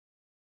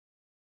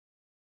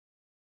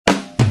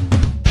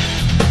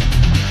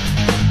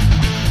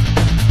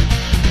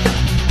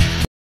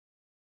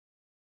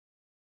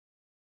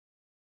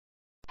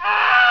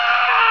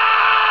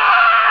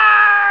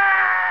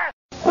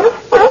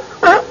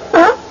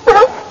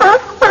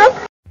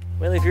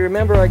if you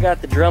remember, I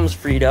got the drums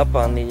freed up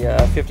on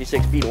the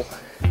 56 Beetle,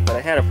 but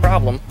I had a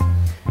problem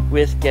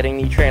with getting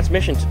the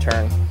transmission to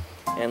turn.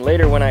 And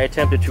later when I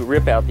attempted to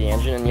rip out the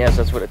engine, and yes,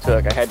 that's what it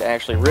took, I had to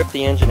actually rip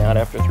the engine out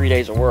after 3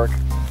 days of work,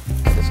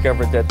 I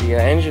discovered that the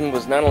engine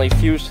was not only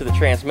fused to the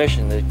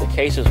transmission, the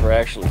cases were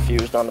actually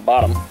fused on the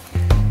bottom,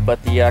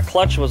 but the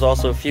clutch was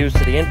also fused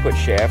to the input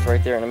shaft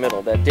right there in the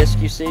middle. That disc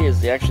you see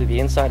is actually the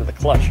inside of the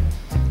clutch.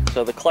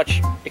 So the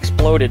clutch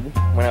exploded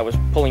when I was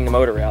pulling the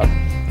motor out.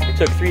 It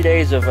took 3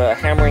 days of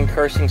hammering,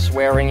 cursing,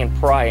 swearing, and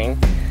prying.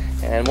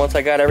 And once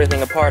I got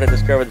everything apart, I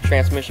discovered the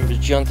transmission was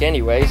junk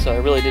anyway, so I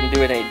really didn't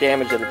do it any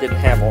damage that it didn't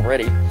have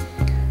already.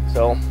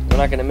 So we're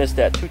not going to miss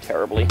that too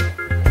terribly.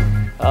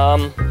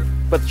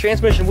 But the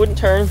transmission wouldn't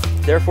turn,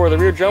 therefore the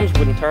rear drums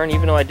wouldn't turn,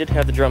 even though I did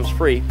have the drums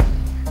free.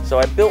 So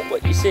I built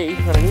what you see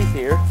underneath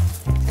here,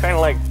 kind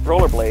of like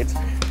rollerblades,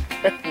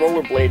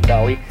 rollerblade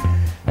dolly.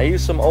 I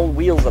used some old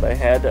wheels that I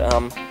had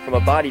from a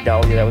body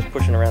dolly that I was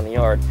pushing around the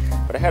yard,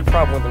 but I had a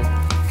problem with them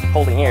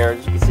holding air.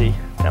 As you can see,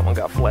 that one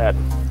got flat.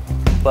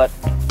 But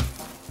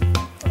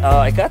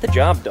I got the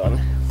job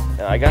done.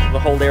 I got them to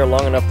hold air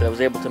long enough that I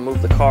was able to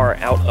move the car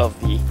out of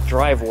the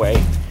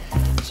driveway,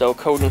 so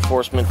code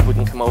enforcement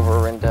wouldn't come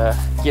over and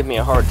give me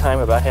a hard time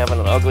about having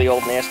an ugly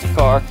old nasty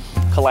car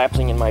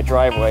collapsing in my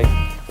driveway,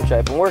 which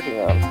I've been working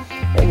on.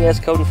 And yes,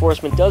 code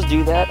enforcement does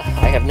do that.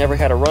 I have never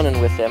had a run-in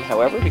with them,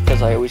 however,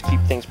 because I always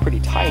keep things pretty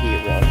tidy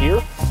around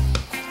here,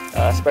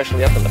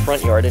 especially up in the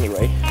front yard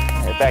anyway.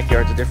 The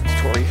backyard's a different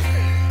story.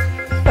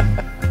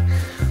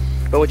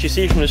 But what you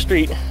see from the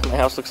street, my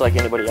house looks like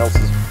anybody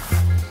else's.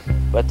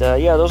 But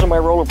yeah, those are my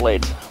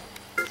rollerblades.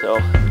 So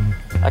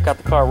I got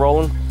the car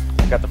rolling.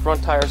 I got the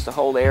front tires to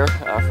hold air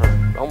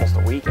for almost a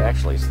week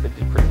actually, so they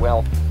did pretty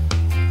well.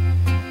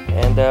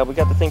 And we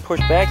got the thing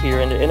pushed back here,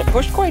 and it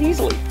pushed quite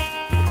easily.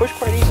 It pushed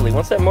quite easily.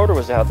 Once that motor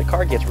was out, the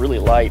car gets really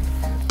light.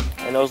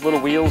 And those little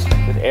wheels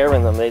with air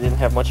in them, they didn't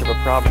have much of a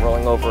problem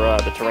rolling over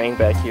the terrain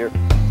back here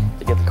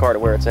to get the car to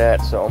where it's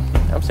at. So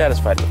I'm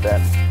satisfied with that.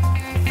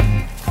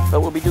 But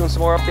we'll be doing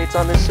some more updates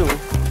on this soon.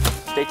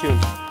 Stay tuned.